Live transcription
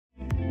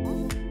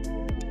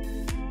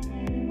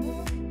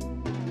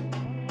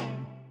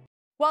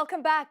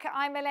Welcome back.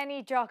 I'm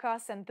Eleni,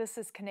 Giokos, and this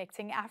is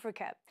Connecting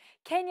Africa.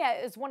 Kenya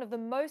is one of the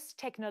most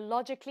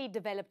technologically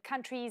developed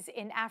countries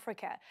in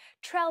Africa.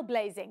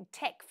 Trailblazing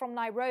tech from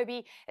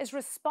Nairobi is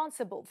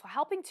responsible for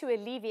helping to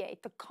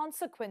alleviate the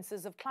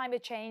consequences of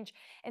climate change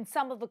in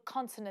some of the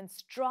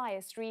continent's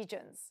driest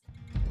regions.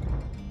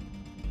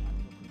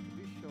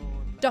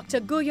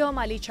 Dr. Guyo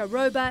Malicha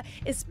Roba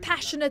is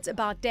passionate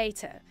about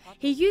data.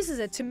 He uses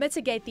it to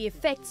mitigate the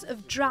effects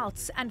of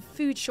droughts and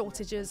food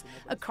shortages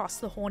across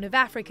the Horn of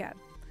Africa.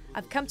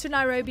 I've come to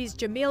Nairobi's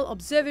Jameel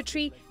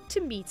Observatory to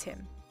meet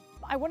him.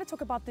 I want to talk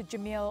about the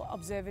Jameel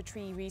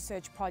Observatory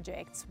research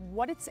project,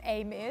 what its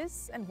aim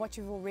is and what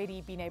you've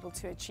already been able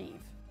to achieve.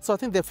 So I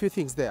think there are a few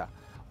things there.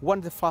 One,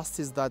 the first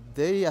is that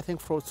I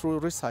think through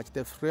research,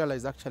 they've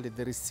realized actually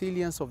the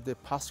resilience of the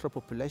pastoral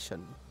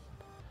population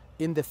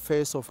in the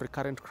face of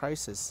recurrent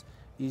crisis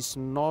is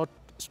not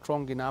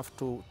strong enough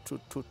to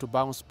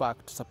bounce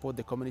back to support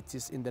the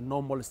communities in the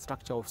normal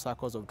structure of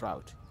cycles of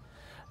drought.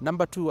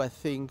 Number two, I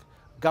think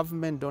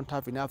government don't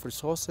have enough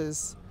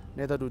resources,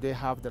 neither do they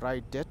have the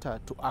right data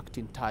to act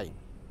in time.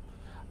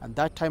 And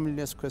that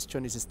timeliness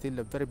question is still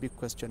a very big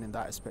question in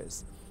that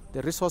space.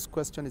 The resource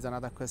question is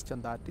another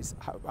question that is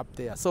up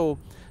there. So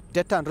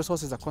data and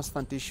resources are a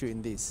constant issue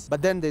in this.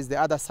 But then there's the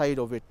other side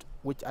of it,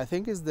 which I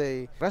think is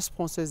the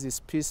responses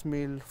is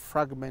piecemeal,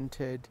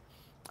 fragmented,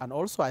 and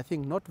also I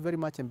think not very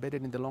much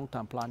embedded in the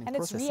long-term planning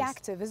processes. And it's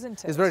reactive,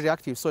 isn't it? It's very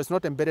reactive, so it's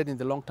not embedded in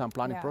the long-term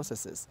planning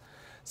processes.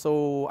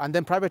 So, and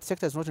then private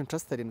sector is not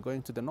interested in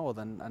going to the north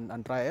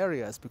and dry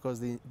areas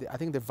because I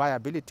think the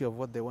viability of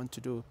what they want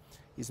to do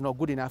is not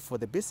good enough for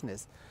the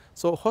business.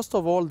 So a host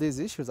of all these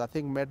issues I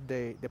think made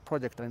the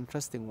project an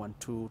interesting one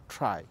to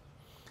try.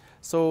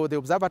 So the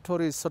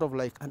observatory is sort of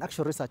like an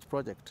actual research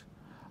project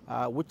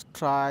which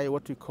try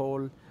what we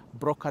call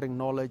brokering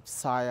knowledge,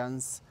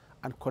 science,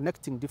 and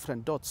connecting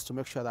different dots to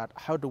make sure that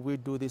how do we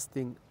do this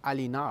thing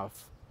early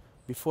enough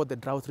before the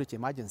drought reach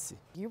emergency.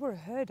 You were a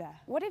herder.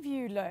 What have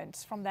you learned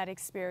from that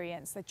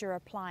experience that you're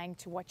applying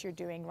to what you're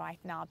doing right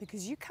now?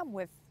 Because you come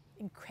with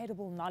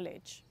incredible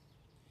knowledge.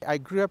 I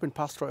grew up in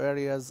pastoral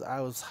areas.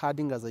 I was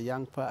herding as a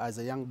young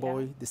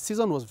boy. The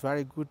season was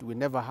very good. We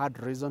never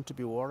had reason to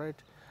be worried.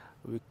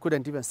 We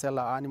couldn't even sell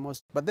our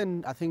animals. But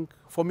then I think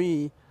for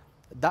me,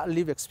 that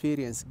live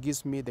experience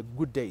gives me the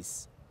good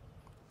days.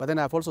 But then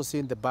I've also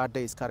seen the bad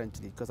days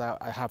currently because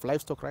I have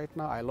livestock right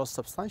now. I lost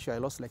substantial. I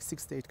lost like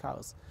 6 to 8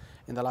 cows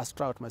in the last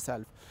drought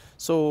myself.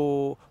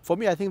 So for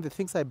me, I think the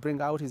things I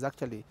bring out is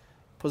actually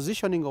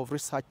positioning of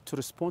research to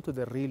respond to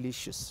the real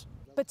issues.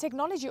 But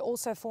technology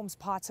also forms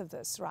part of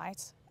this,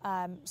 right?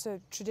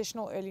 So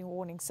traditional early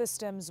warning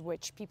systems,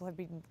 which people have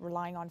been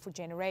relying on for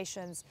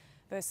generations,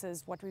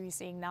 versus what we're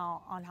seeing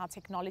now on how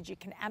technology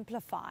can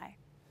amplify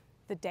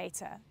the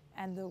data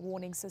and the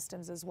warning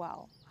systems as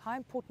well. How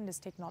important is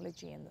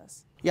technology in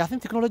this? Yeah, I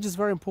think technology is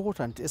very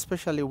important,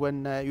 especially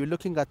when you're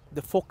looking at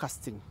the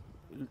forecasting,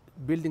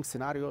 building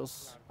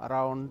scenarios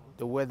around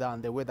the weather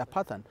and the weather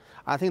pattern.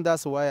 I think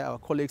that's why our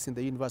colleagues in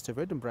the University of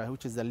Edinburgh,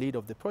 which is the lead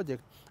of the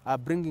project, are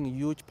bringing a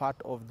huge part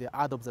of the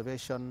earth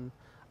observation,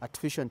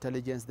 artificial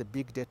intelligence, the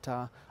big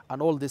data,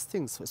 and all these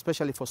things,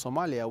 especially for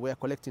Somalia, where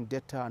collecting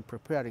data and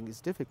preparing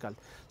is difficult.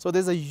 So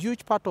there's a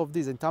huge part of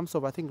this in terms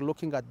of, I think,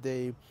 looking at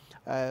the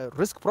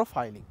risk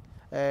profiling.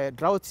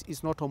 Drought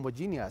is not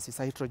homogeneous, it's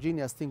a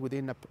heterogeneous thing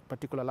within a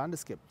particular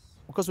landscape.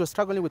 Because we're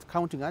struggling with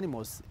counting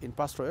animals in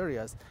pastoral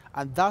areas,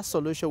 and that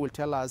solution will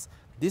tell us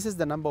this is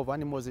the number of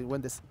animals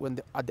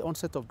at the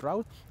onset of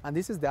drought, and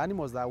this is the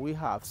animals that we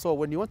have. So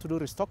when you want to do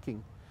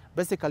restocking,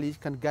 basically you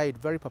can guide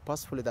very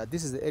purposefully that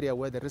this is the area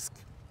where the risk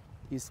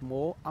is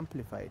more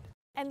amplified.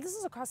 And this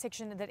is a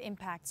cross-section that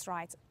impacts,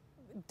 right,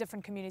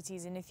 different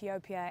communities in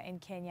Ethiopia, in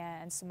Kenya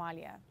and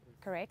Somalia,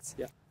 correct?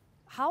 Yeah.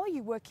 How are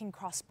you working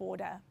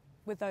cross-border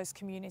with those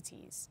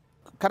communities?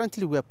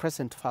 Currently we are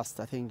present first,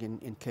 I think,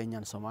 in Kenya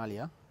and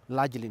Somalia,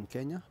 largely in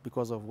Kenya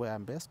because of where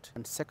I'm based,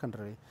 and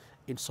secondary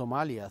in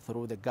Somalia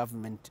through the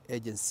government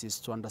agencies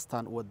to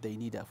understand what they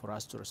need for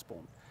us to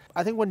respond.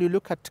 I think when you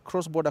look at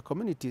cross-border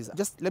communities,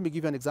 just let me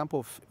give you an example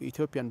of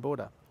Ethiopian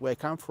border, where I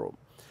come from.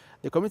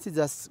 The communities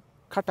just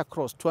cut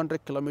across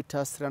 200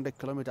 kilometers, 300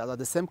 kilometers are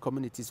the same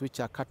communities which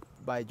are cut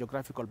by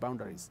geographical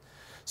boundaries.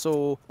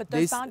 So but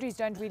those boundaries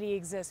don't really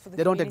exist for the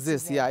They don't communities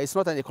exist, there. yeah. It's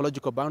not an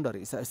ecological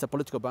boundary, it's a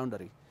political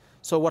boundary.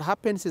 So what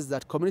happens is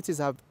that communities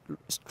have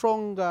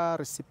stronger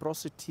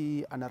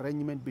reciprocity and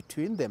arrangement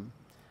between them.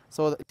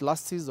 So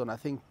last season, I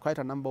think quite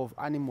a number of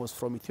animals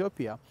from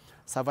Ethiopia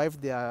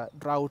survived their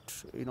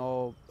drought,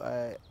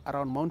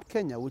 around Mount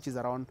Kenya, which is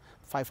around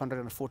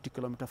 540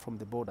 kilometers from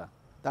the border.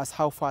 That's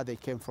how far they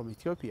came from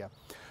Ethiopia.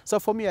 So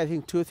for me, I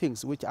think two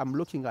things which I'm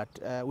looking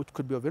at, which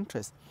could be of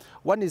interest.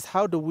 One is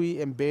how do we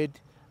embed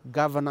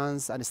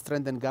governance and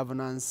strengthen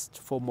governance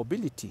for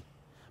mobility?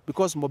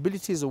 Because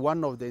mobility is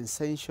one of the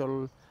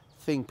essential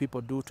things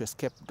people do to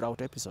escape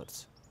drought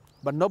episodes.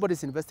 But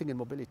nobody's investing in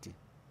mobility.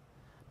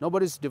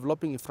 Nobody's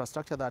developing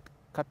infrastructure that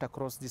cut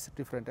across these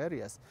different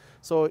areas.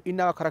 So in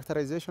our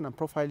characterization and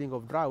profiling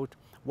of drought,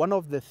 one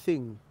of the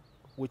things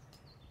which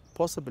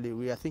possibly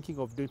we are thinking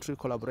of doing trade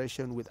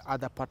collaboration with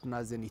other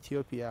partners in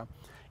Ethiopia,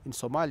 in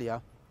Somalia,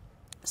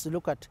 is to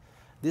look at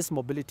these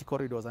mobility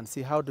corridors and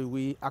see how do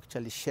we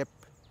actually shape,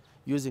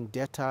 using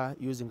data,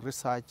 using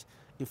research,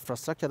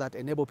 infrastructure that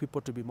enable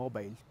people to be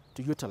mobile,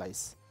 to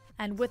utilize.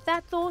 And with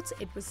that thought,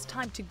 it was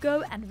time to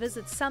go and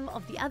visit some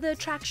of the other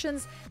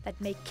attractions that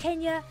make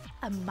Kenya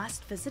a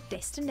must-visit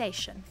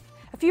destination.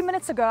 A few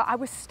minutes ago, I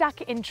was stuck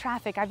in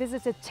traffic. I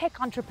visited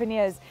tech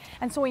entrepreneurs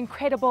and saw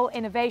incredible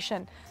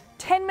innovation.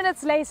 10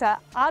 minutes later,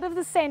 out of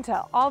the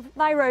center of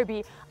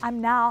Nairobi,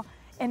 I'm now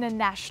in a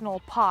national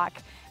park.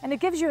 And it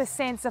gives you a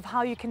sense of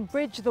how you can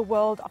bridge the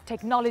world of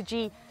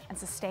technology and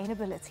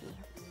sustainability.